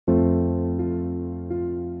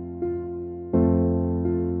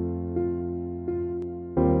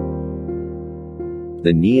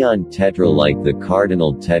The neon tetra, like the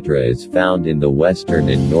cardinal tetra, is found in the western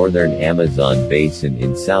and northern Amazon basin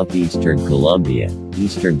in southeastern Colombia,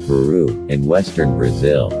 eastern Peru, and western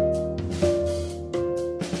Brazil.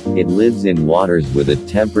 It lives in waters with a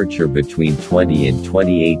temperature between 20 and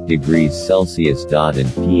 28 degrees Celsius.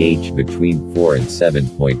 And pH between 4 and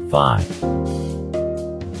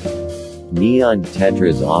 7.5. Neon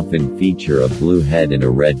tetras often feature a blue head and a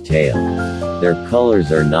red tail. Their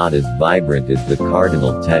colors are not as vibrant as the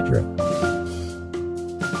cardinal tetra.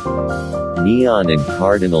 Neon and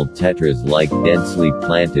cardinal tetras like densely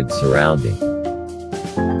planted surrounding.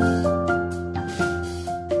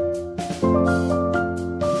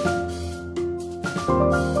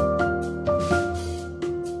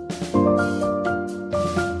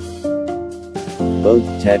 Both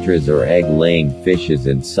tetras are egg-laying fishes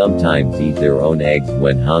and sometimes eat their own eggs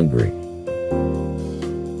when hungry.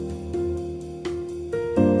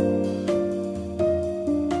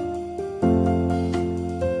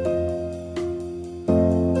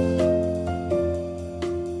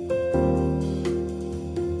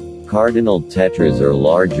 Cardinal tetras are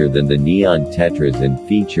larger than the neon tetras and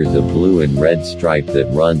features a blue and red stripe that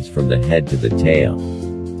runs from the head to the tail.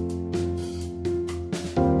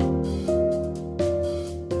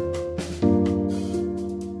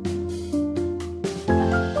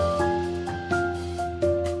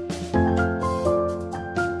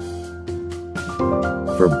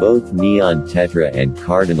 For both neon tetra and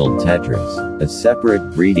cardinal tetras, a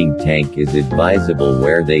separate breeding tank is advisable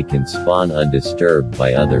where they can spawn undisturbed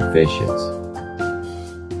by other fishes.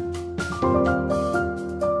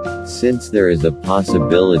 Since there is a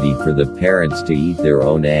possibility for the parents to eat their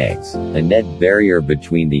own eggs, a net barrier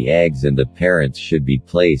between the eggs and the parents should be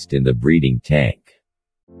placed in the breeding tank.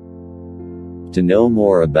 To know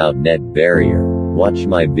more about net barrier, watch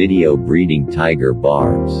my video Breeding Tiger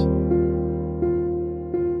Barbs.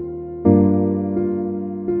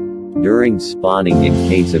 During spawning, in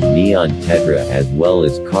case of neon tetra as well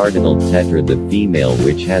as cardinal tetra, the female,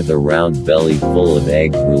 which has a round belly full of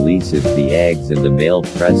eggs, releases the eggs and the male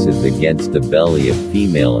presses against the belly of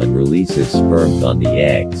female and releases sperms on the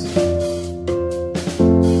eggs.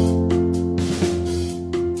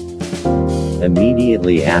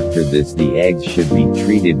 Immediately after this, the eggs should be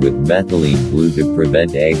treated with methylene blue to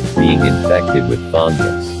prevent eggs being infected with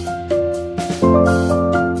fungus.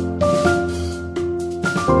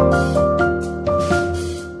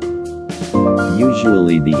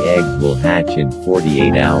 Usually the eggs will hatch in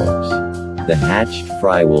 48 hours. The hatched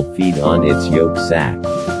fry will feed on its yolk sac.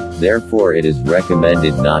 Therefore it is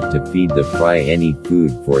recommended not to feed the fry any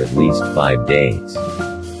food for at least 5 days.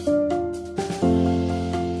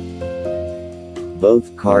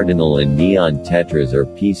 Both cardinal and neon tetras are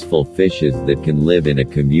peaceful fishes that can live in a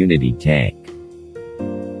community tank.